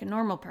moving like a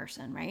normal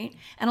person, right?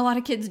 And a lot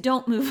of kids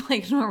don't move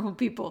like normal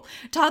people.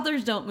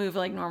 Toddlers don't move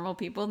like normal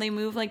people. They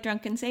move like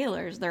drunken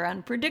sailors. They're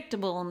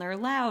unpredictable and they're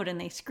loud and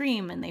they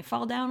scream and they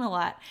fall down a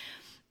lot.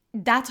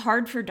 That's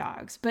hard for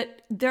dogs.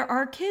 But there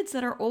are kids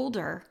that are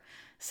older,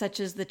 such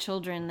as the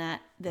children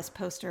that this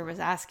poster was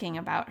asking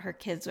about. Her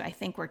kids, I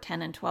think, were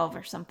 10 and 12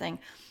 or something.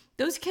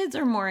 Those kids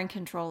are more in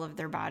control of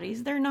their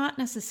bodies. They're not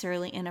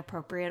necessarily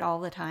inappropriate all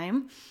the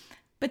time,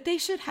 but they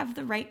should have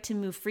the right to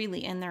move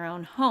freely in their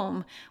own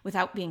home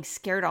without being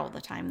scared all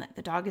the time that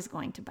the dog is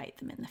going to bite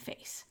them in the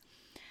face.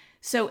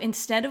 So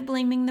instead of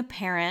blaming the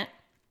parent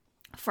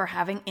for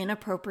having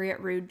inappropriate,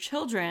 rude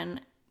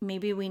children,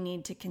 maybe we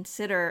need to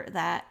consider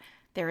that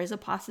there is a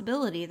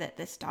possibility that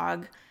this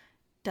dog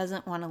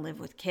doesn't want to live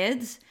with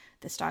kids,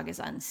 this dog is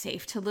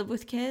unsafe to live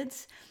with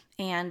kids,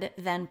 and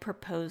then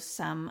propose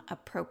some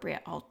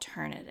appropriate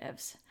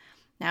alternatives.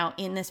 Now,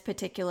 in this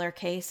particular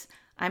case,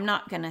 I'm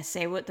not going to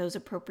say what those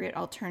appropriate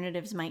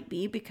alternatives might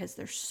be because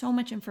there's so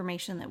much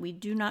information that we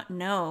do not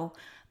know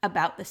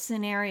about the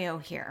scenario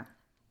here.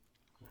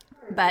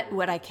 But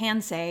what I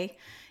can say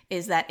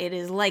is that it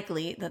is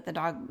likely that the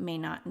dog may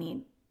not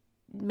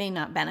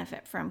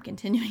benefit from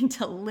continuing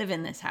to live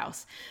in this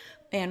house.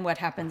 And what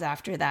happens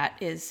after that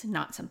is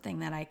not something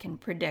that I can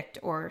predict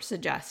or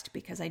suggest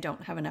because I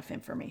don't have enough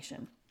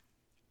information.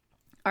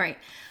 All right,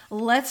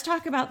 let's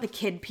talk about the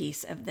kid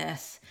piece of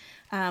this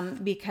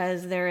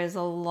because there is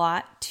a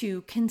lot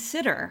to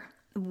consider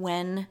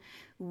when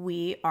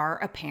we are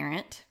a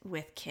parent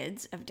with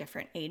kids of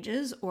different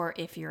ages, or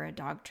if you're a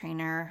dog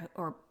trainer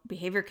or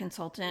behavior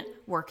consultant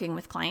working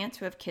with clients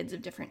who have kids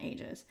of different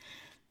ages.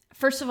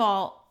 First of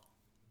all,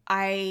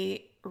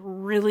 I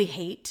really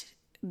hate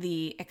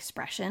the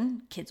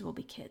expression, kids will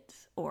be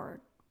kids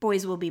or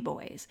boys will be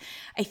boys.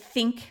 I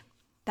think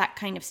that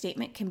kind of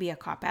statement can be a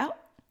cop-out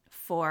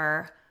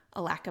for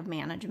a lack of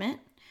management.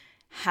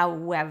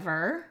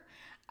 However,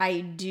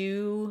 I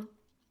do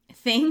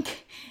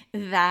think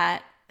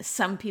that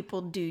some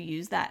people do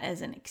use that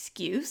as an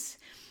excuse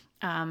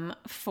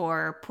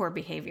for poor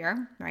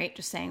behavior, right?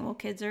 Just saying, well,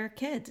 kids are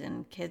kids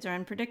and kids are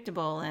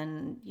unpredictable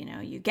and,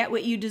 you get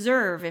what you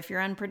deserve if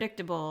you're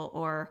unpredictable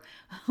or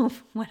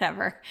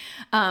whatever.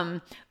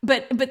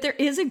 But there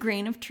is a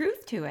grain of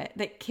truth to it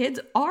that kids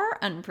are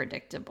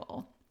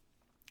unpredictable.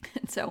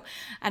 And so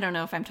I don't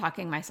know if I'm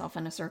talking myself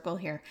in a circle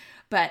here,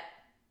 but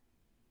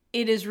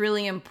it is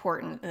really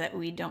important that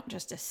we don't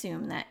just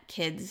assume that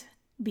kids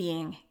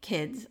being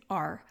kids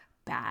are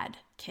bad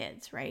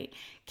kids, right?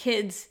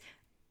 Kids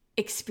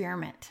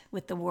experiment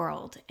with the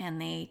world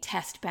and they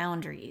test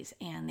boundaries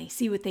and they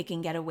see what they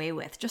can get away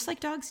with, just like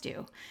dogs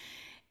do.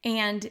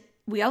 And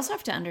we also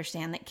have to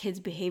understand that kids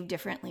behave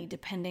differently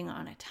depending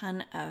on a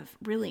ton of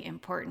really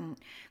important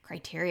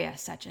criteria,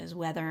 such as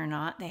whether or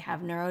not they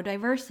have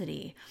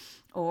neurodiversity,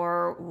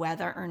 or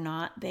whether or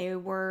not they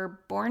were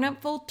born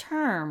at full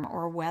term,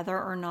 or whether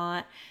or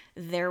not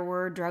there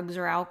were drugs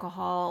or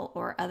alcohol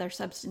or other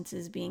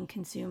substances being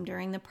consumed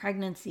during the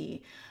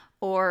pregnancy,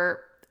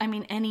 or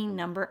any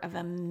number of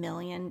a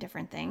million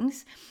different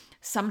things.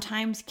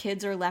 Sometimes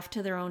kids are left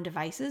to their own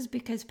devices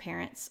because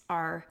parents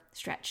are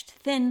stretched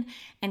thin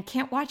and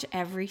can't watch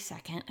every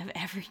second of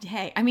every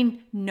day.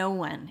 No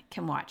one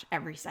can watch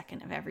every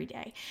second of every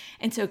day.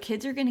 And so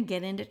kids are going to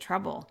get into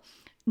trouble,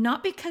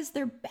 not because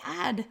they're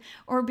bad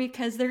or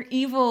because they're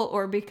evil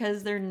or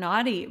because they're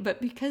naughty,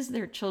 but because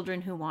they're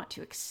children who want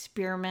to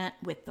experiment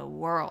with the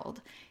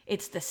world.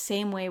 It's the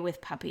same way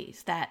with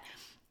puppies, that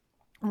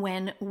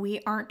when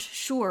we aren't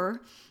sure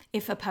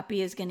if a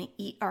puppy is going to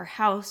eat our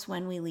house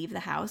when we leave the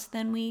house,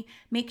 then we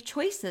make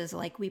choices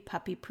like we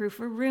puppy-proof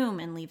a room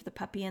and leave the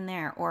puppy in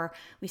there, or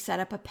we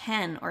set up a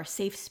pen or a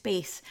safe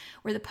space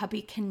where the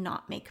puppy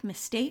cannot make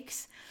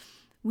mistakes.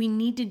 We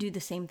need to do the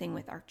same thing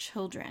with our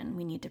children.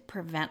 We need to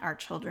prevent our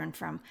children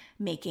from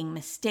making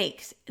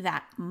mistakes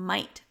that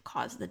might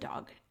cause the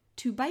dog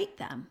to bite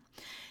them.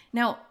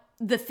 Now,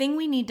 the thing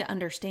we need to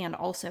understand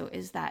also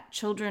is that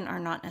children are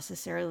not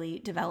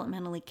necessarily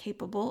developmentally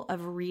capable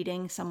of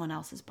reading someone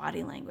else's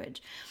body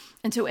language.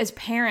 And so as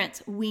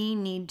parents, we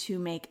need to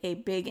make a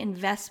big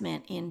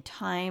investment in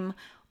time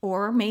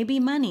or maybe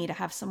money to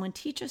have someone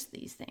teach us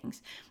these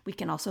things. We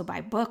can also buy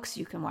books.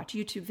 You can watch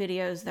YouTube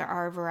videos. There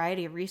are a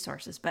variety of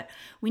resources, but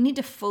we need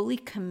to fully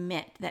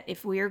commit that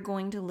if we are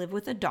going to live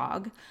with a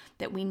dog,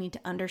 that we need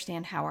to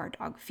understand how our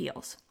dog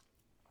feels.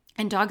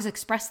 And dogs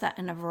express that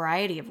in a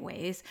variety of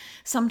ways.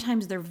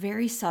 Sometimes they're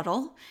very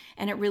subtle,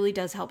 and it really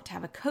does help to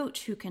have a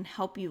coach who can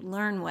help you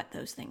learn what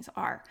those things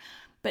are.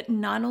 But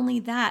not only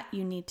that,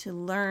 you need to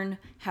learn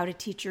how to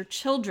teach your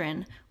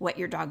children what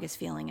your dog is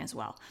feeling as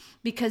well.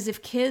 Because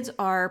if kids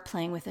are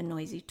playing with a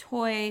noisy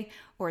toy,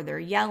 or they're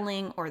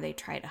yelling, or they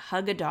try to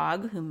hug a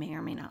dog who may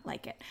or may not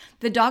like it,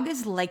 the dog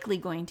is likely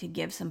going to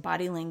give some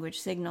body language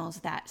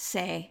signals that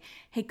say,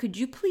 hey, could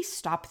you please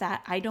stop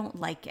that? I don't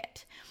like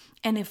it.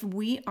 And if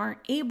we aren't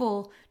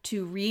able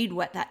to read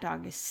what that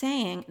dog is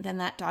saying, then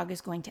that dog is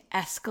going to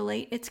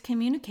escalate its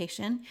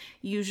communication.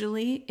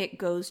 Usually it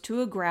goes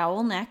to a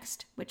growl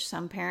next, which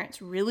some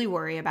parents really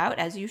worry about,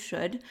 as you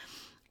should.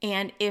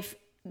 And if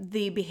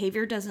the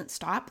behavior doesn't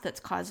stop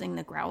that's causing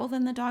the growl,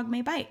 then the dog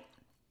may bite.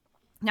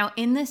 Now,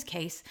 in this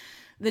case,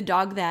 the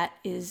dog that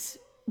is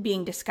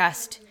being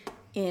discussed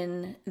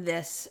in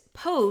this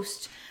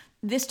post,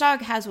 this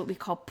dog has what we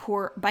call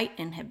poor bite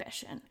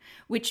inhibition,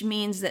 which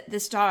means that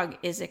this dog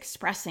is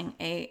expressing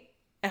a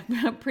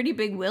pretty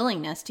big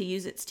willingness to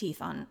use its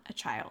teeth on a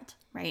child,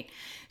 right?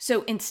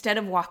 So instead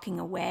of walking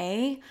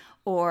away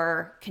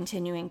or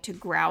continuing to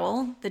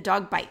growl, the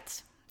dog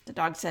bites. The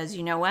dog says,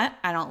 you know what?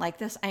 I don't like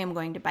this. I am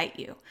going to bite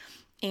you.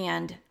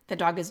 And the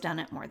dog has done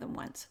it more than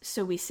once.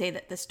 So we say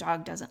that this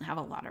dog doesn't have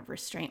a lot of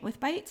restraint with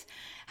bites.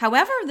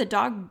 However, the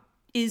dog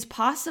is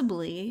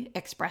possibly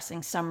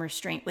expressing some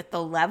restraint with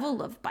the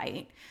level of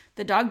bite.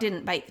 The dog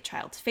didn't bite the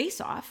child's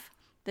face off.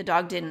 The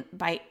dog didn't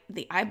bite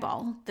the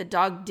eyeball. The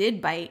dog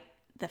did bite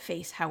the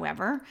face,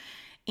 however,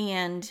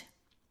 and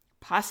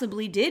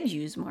possibly did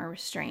use more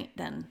restraint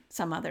than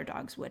some other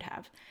dogs would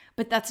have.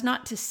 But that's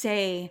not to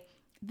say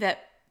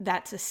that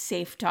that's a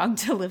safe dog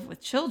to live with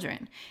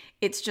children.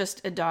 It's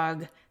just a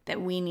dog that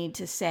we need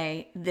to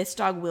say, this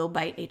dog will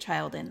bite a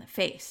child in the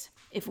face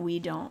if we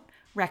don't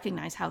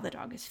recognize how the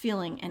dog is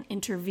feeling and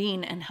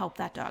intervene and help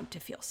that dog to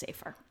feel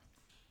safer.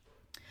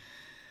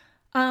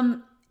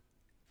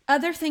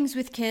 Other things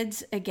with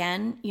kids,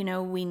 again,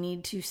 we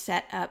need to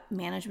set up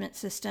management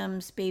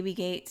systems, baby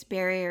gates,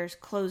 barriers,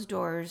 closed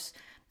doors,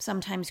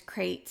 sometimes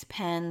crates,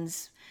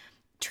 pens,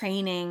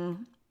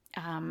 training,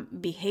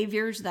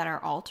 behaviors that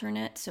are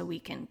alternate, so we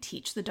can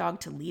teach the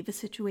dog to leave a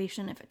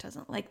situation if it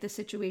doesn't like the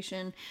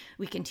situation.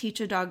 We can teach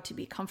a dog to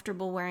be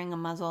comfortable wearing a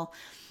muzzle.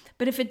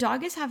 But if a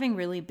dog is having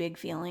really big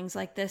feelings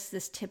like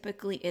this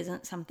typically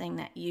isn't something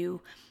that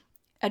you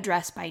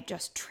address by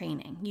just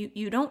training.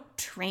 You don't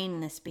train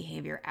this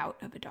behavior out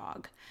of a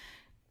dog.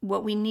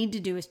 What we need to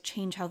do is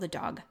change how the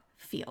dog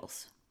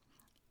feels.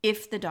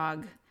 If the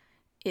dog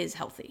is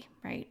healthy,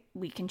 right?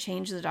 We can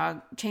change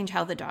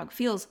how the dog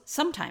feels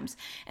sometimes.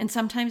 And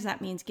sometimes that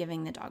means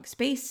giving the dog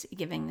space,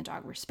 giving the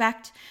dog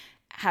respect,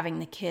 having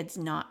the kids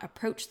not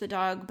approach the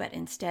dog, but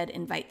instead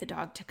invite the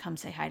dog to come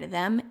say hi to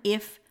them.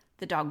 If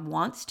the dog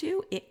wants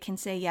to, it can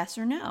say yes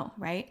or no,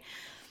 right?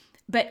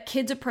 But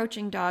kids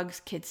approaching dogs,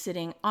 kids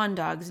sitting on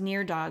dogs,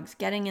 near dogs,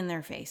 getting in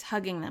their face,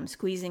 hugging them,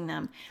 squeezing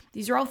them.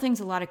 These are all things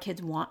a lot of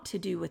kids want to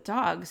do with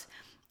dogs,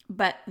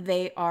 but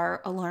they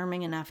are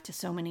alarming enough to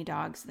so many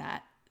dogs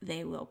that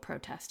they will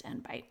protest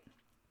and bite.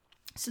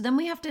 So then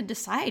we have to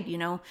decide,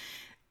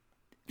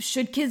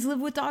 should kids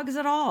live with dogs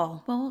at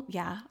all? Well,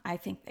 yeah, I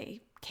think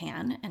they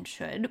can and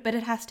should, but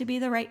it has to be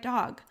the right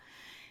dog.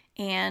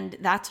 And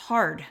that's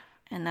hard.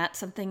 And that's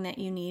something that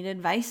you need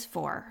advice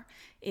for.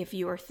 If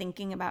you are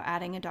thinking about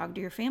adding a dog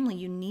to your family,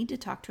 you need to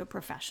talk to a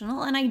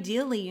professional. And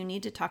ideally, you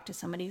need to talk to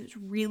somebody who's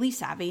really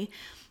savvy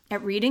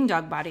at reading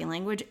dog body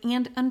language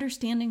and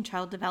understanding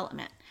child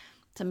development.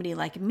 Somebody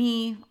like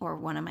me or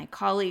one of my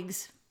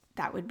colleagues,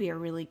 that would be a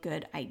really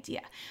good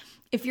idea.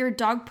 If you're a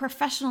dog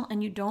professional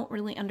and you don't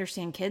really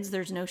understand kids,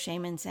 there's no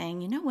shame in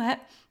saying, you know what,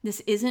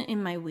 this isn't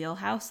in my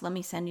wheelhouse. Let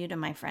me send you to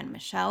my friend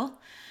Michelle.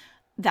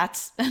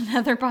 That's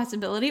another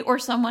possibility, or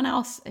someone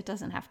else. It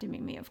doesn't have to be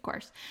me, of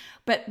course.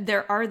 But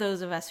there are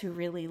those of us who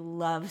really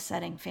love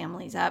setting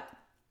families up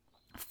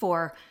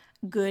for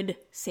good,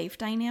 safe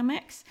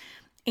dynamics.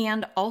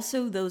 And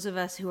also those of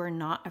us who are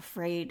not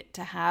afraid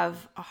to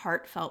have a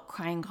heartfelt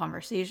crying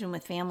conversation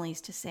with families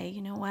to say,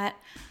 you know what,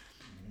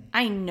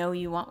 I know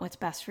you want what's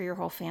best for your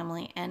whole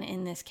family. And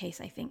in this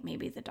case, I think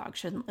maybe the dog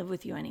shouldn't live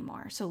with you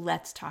anymore. So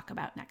let's talk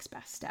about next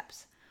best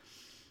steps.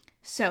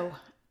 So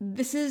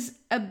this is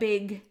a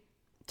big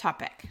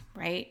topic,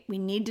 right? We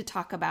need to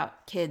talk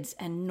about kids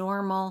and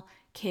normal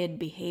kid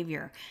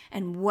behavior.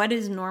 And what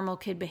is normal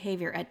kid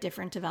behavior at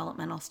different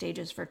developmental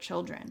stages for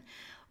children?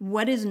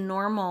 What is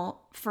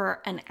normal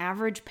for an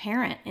average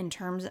parent in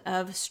terms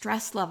of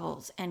stress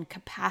levels and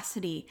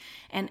capacity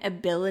and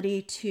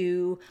ability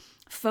to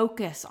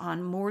focus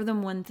on more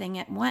than one thing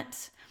at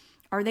once?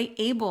 Are they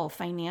able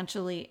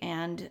financially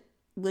and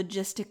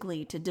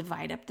logistically to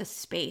divide up the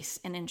space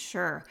and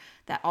ensure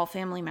that all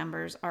family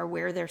members are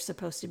where they're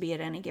supposed to be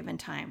at any given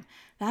time?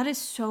 That is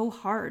so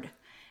hard.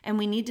 And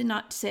we need to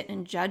not sit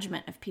in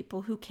judgment of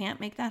people who can't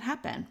make that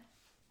happen.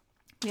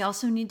 We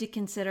also need to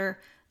consider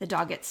the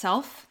dog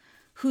itself,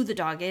 who the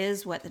dog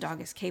is, what the dog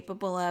is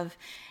capable of.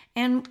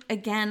 And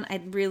again,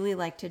 I'd really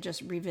like to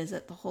just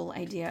revisit the whole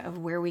idea of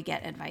where we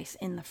get advice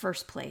in the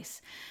first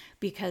place,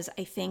 because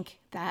I think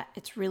that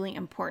it's really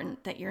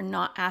important that you're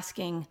not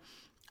asking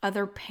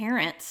other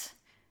parents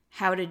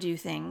how to do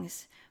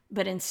things,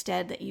 but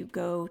instead that you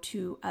go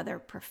to other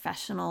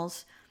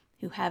professionals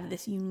who have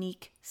this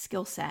unique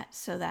skill set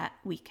so that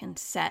we can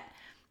set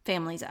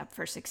families up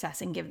for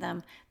success and give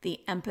them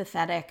the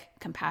empathetic,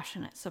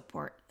 compassionate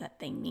support that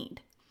they need.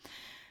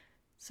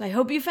 So I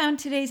hope you found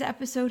today's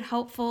episode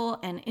helpful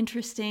and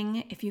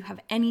interesting. If you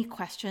have any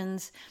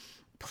questions,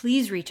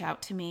 please reach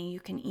out to me. You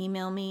can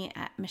email me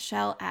at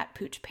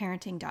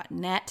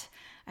michelle@poochparenting.net.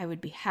 I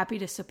would be happy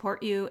to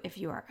support you if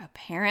you are a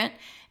parent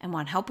and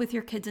want help with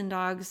your kids and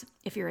dogs.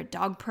 If you're a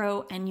dog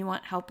pro and you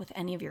want help with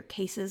any of your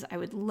cases, I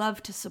would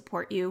love to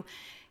support you,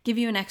 give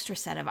you an extra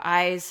set of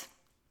eyes,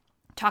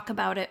 talk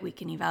about it. We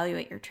can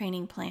evaluate your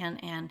training plan,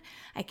 and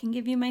I can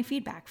give you my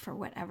feedback for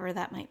whatever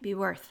that might be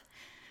worth.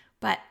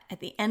 But at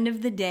the end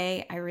of the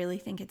day, I really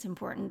think it's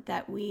important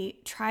that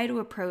we try to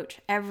approach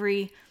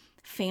every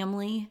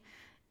family,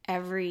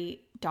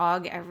 every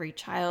dog, every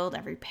child,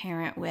 every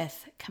parent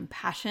with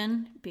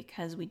compassion,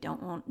 because we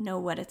don't know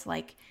what it's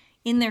like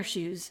in their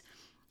shoes.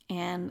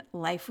 And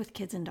life with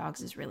kids and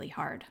dogs is really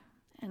hard,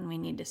 and we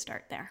need to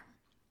start there.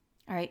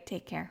 All right,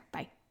 take care.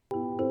 Bye.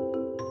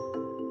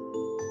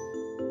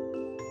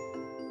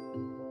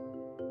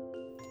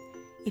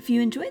 If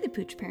you enjoy the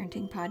Pooch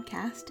Parenting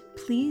Podcast,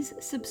 please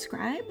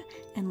subscribe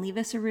and leave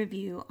us a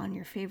review on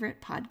your favorite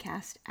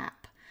podcast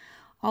app.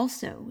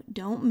 Also,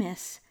 don't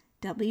miss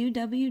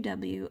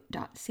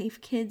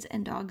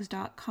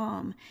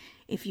www.safekidsanddogs.com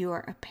if you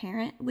are a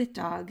parent with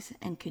dogs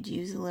and could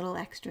use a little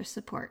extra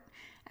support.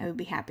 I would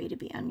be happy to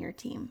be on your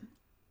team.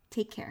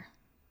 Take care.